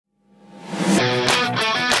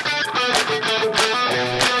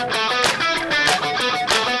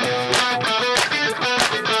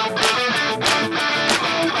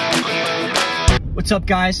What's up,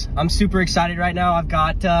 guys? I'm super excited right now. I've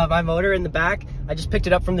got my motor in the back. I just picked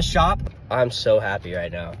it up from the shop. I'm so happy right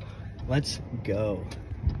now. Let's go.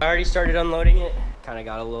 I already started unloading it. Kind of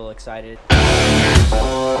got a little excited.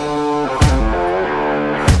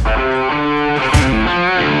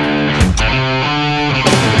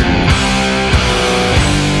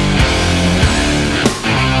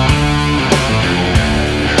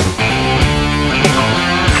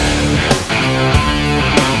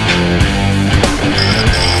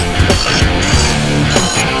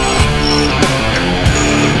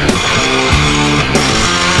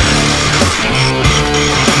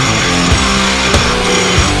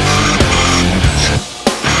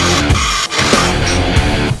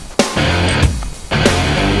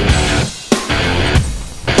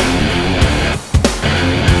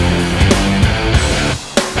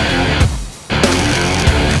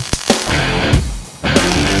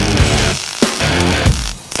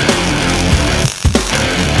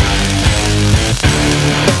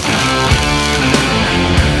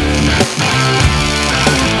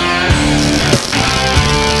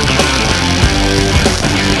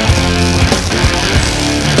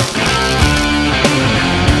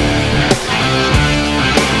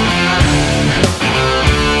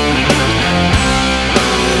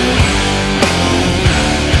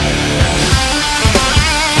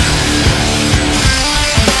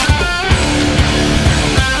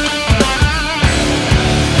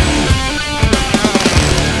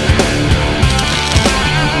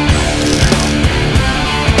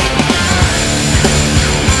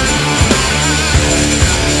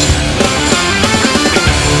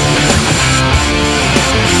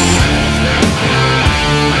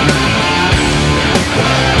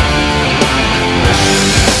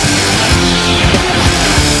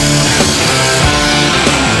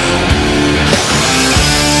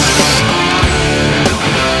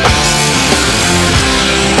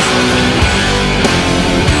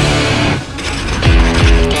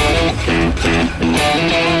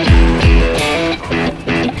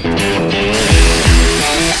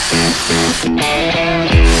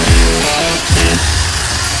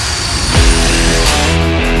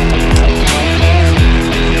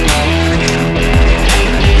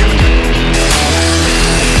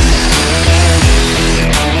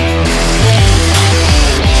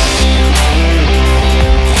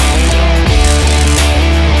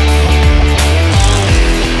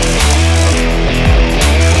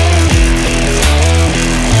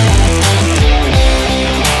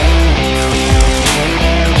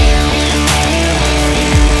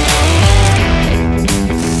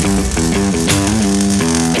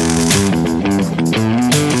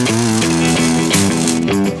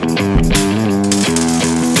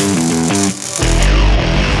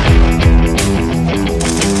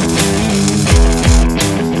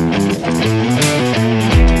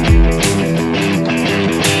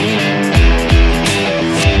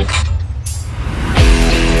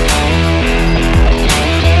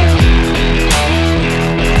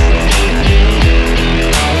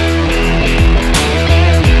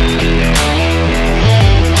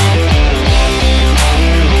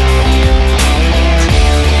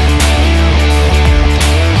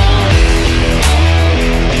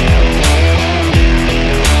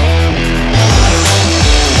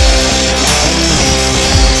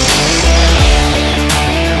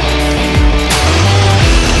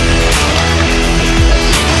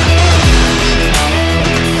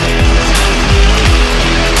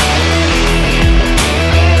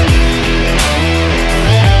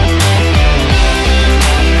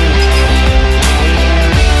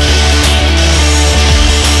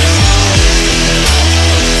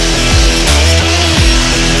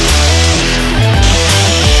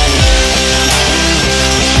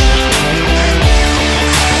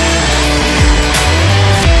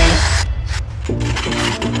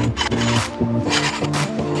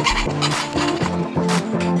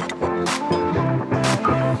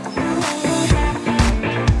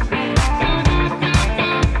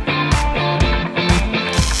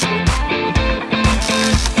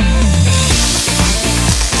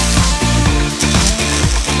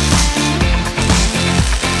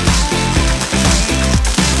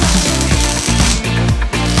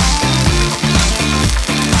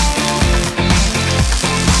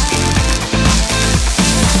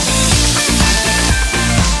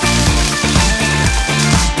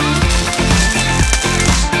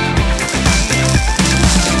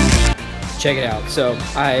 Check it out. So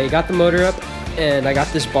I got the motor up and I got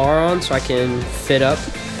this bar on so I can fit up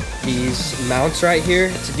these mounts right here.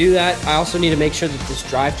 To do that, I also need to make sure that this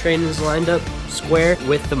drivetrain is lined up square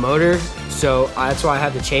with the motor So that's why I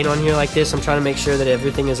have the chain on here like this. I'm trying to make sure that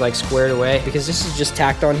everything is like squared away because this is just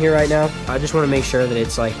tacked on here right now. I just want to make sure that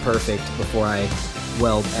it's like perfect before I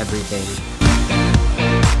weld everything.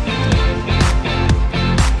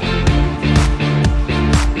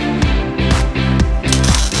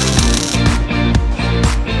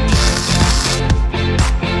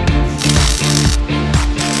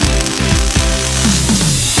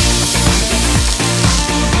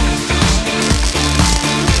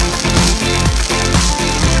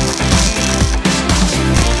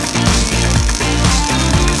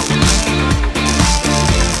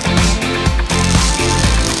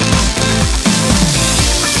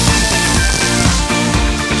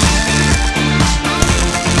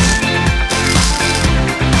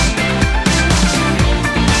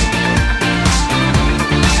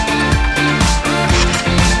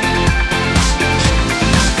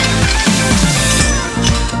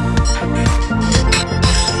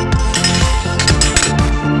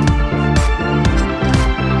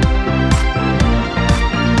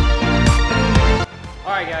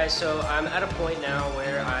 So I'm at a point now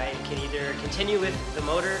where I can either continue with the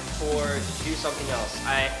motor or do something else.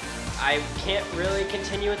 I can't really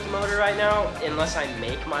continue with the motor right now unless I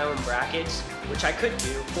make my own brackets, which I could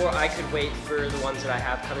do, or I could wait for the ones that I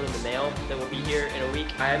have coming in the mail that will be here in a week.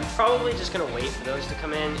 I'm probably just gonna wait for those to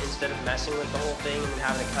come in instead of messing with the whole thing and then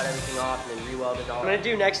having to cut everything off and then re-weld it all. What I'm gonna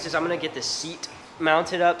do next is I'm gonna get the seat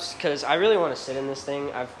mounted up because I really want to sit in this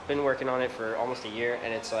thing. I've been working on it for almost a year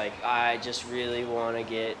and it's like I just really want to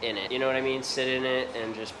get in it, you know what I mean? Sit in it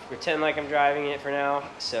and just pretend like I'm driving it for now.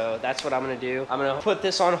 So that's what I'm gonna do. I'm gonna put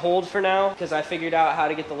this on hold for now because I figured out how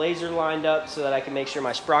to get the laser lined up so that I can make sure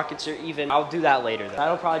my sprockets are even. I'll do that later though.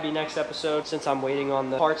 That'll probably be next episode since I'm waiting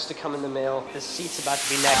on the parts to come in the mail. The seat's about to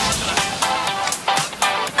be next.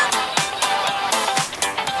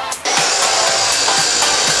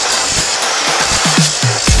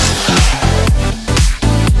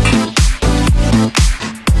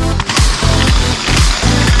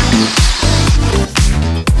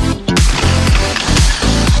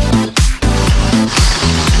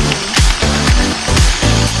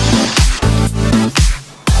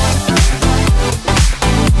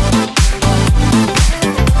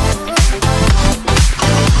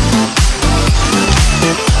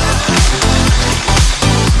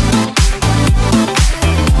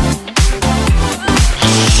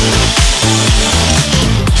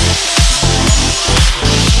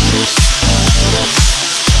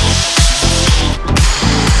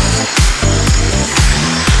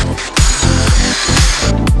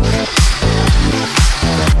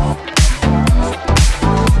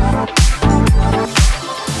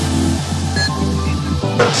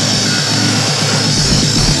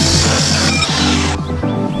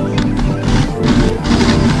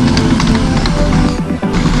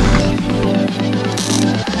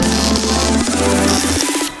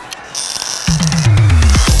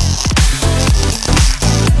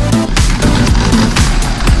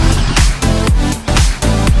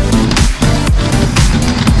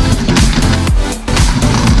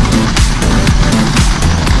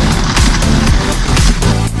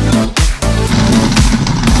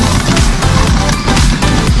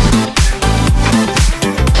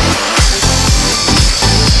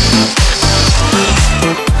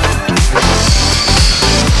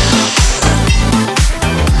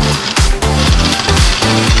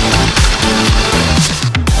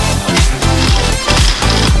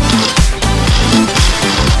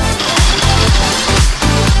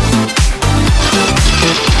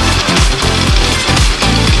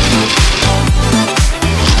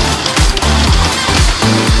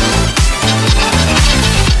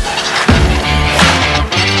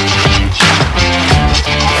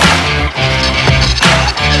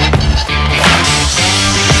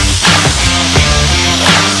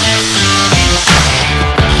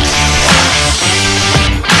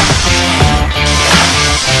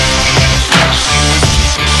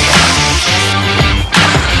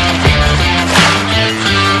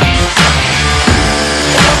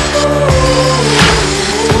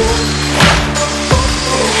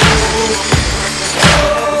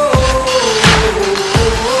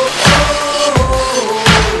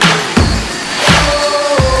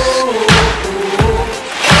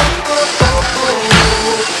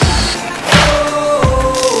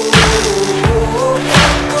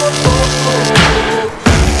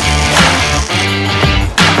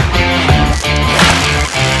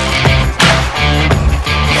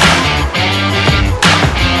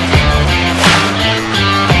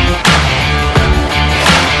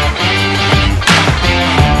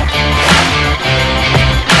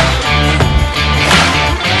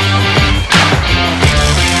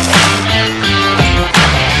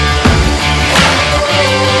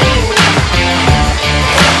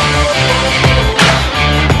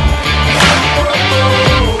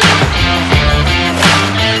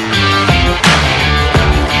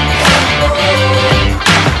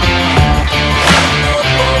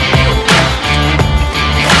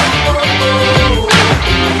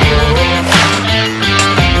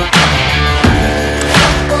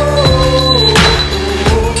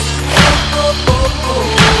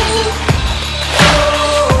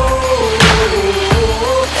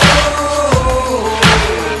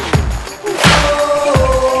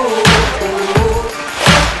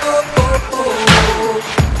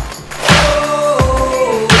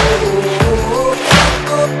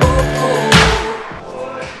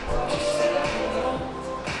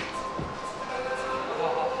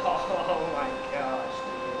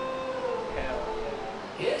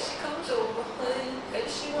 Yeah, she comes over, and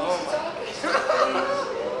she wants to talk.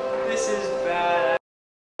 This is bad.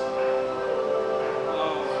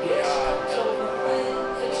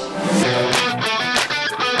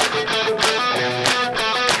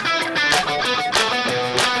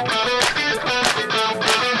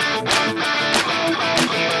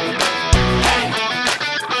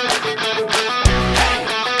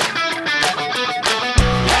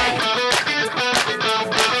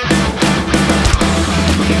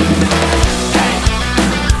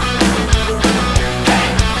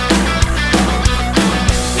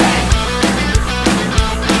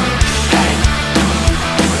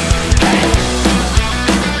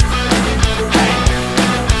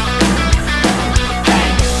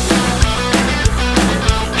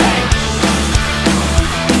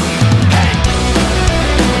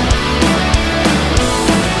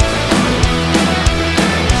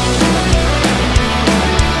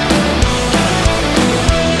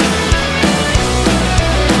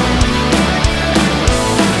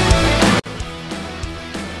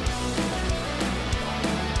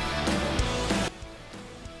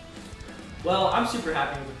 Well, I'm super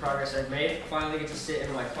happy with the progress I've made. I finally get to sit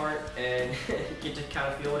in my cart and get to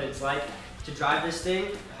kind of feel what it's like to drive this thing,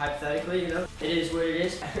 hypothetically, you know. It is what it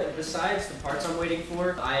is. Besides the parts I'm waiting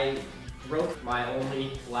for, I broke my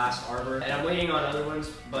only last arbor, and I'm waiting on other ones,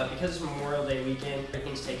 but because it's Memorial Day weekend,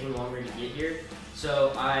 everything's taking longer to get here.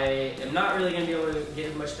 So I am not really going to be able to get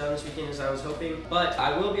as much done this weekend as I was hoping, but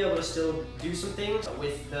I will be able to still do some things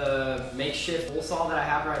with the makeshift hole saw that I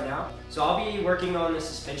have right now. So I'll be working on the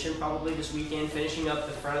suspension probably this weekend, finishing up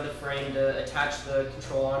the front of the frame to attach the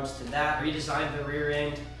control arms to that, redesign the rear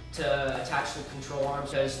end to attach the control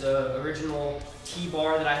arms, because the original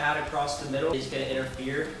T-bar that I had across the middle is going to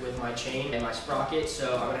interfere with my chain and my sprocket,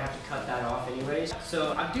 so I'm going to have to cut that off anyways.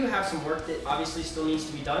 So I do have some work that obviously still needs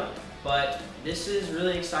to be done, but this is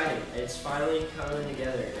really exciting. It's finally coming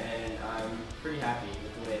together, and I'm pretty happy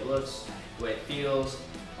with the way it looks, the way it feels,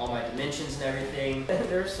 all my dimensions and everything.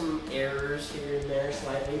 There's some errors here and there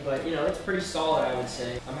slightly, but you know, it's pretty solid, I would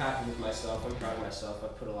say. I'm happy with myself. I'm proud of myself.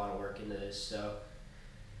 I've put a lot of work into this, so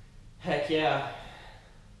heck yeah.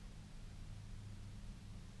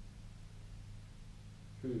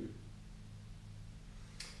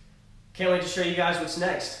 Can't wait to show you guys what's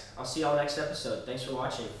next. I'll see y'all next episode. Thanks for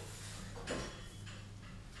watching.